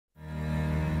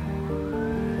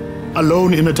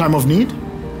Alone in a time of need?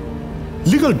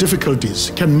 Legal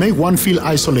difficulties can make one feel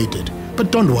isolated,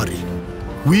 but don't worry.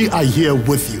 We are here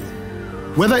with you.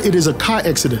 Whether it is a car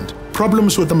accident,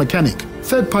 problems with a mechanic,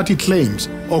 third-party claims,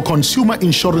 or consumer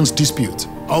insurance disputes,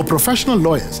 our professional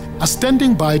lawyers are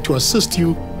standing by to assist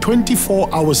you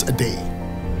 24 hours a day.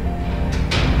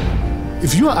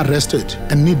 If you are arrested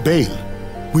and need bail,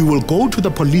 we will go to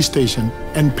the police station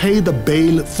and pay the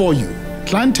bail for you.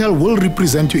 Clientèle will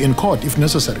represent you in court if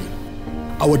necessary.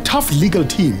 Our tough legal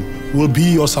team will be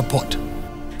your support.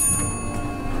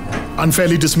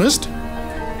 Unfairly dismissed?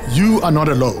 You are not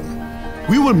alone.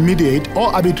 We will mediate or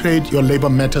arbitrate your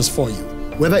labor matters for you,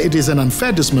 whether it is an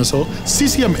unfair dismissal,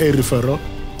 CCMA referral,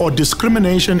 or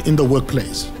discrimination in the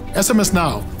workplace. SMS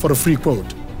now for a free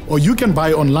quote, or you can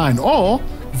buy online or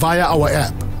via our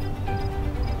app.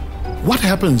 What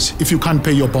happens if you can't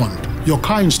pay your bond, your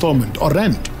car installment, or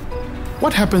rent?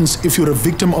 What happens if you're a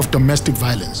victim of domestic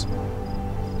violence?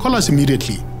 Call us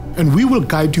immediately, and we will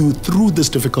guide you through this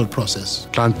difficult process.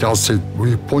 Clientèle said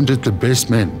we appointed the best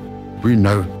men we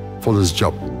know for this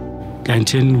job.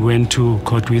 Clientèle went to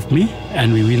court with me,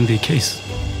 and we win the case.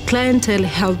 Clientèle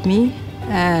helped me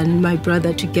and my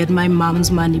brother to get my mom's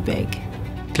money back.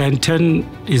 Clientèle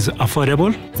is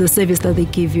affordable. The service that they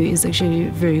give you is actually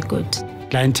very good.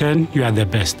 Clientèle, you are the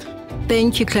best.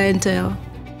 Thank you, Clientèle.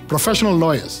 Professional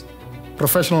lawyers,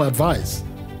 professional advice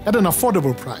at an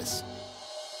affordable price.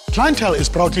 Clientèle is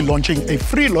proudly launching a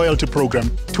free loyalty program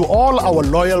to all our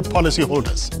loyal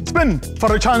policyholders. Spin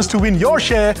for a chance to win your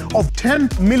share of 10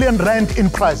 million rand in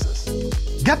prizes.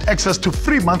 Get access to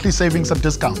free monthly savings and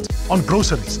discounts on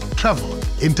groceries, travel,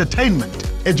 entertainment,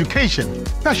 education,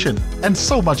 fashion, and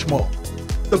so much more.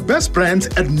 The best brands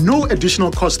at no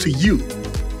additional cost to you.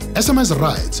 SMS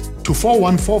rides to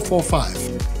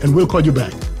 41445 and we'll call you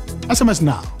back. SMS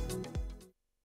now.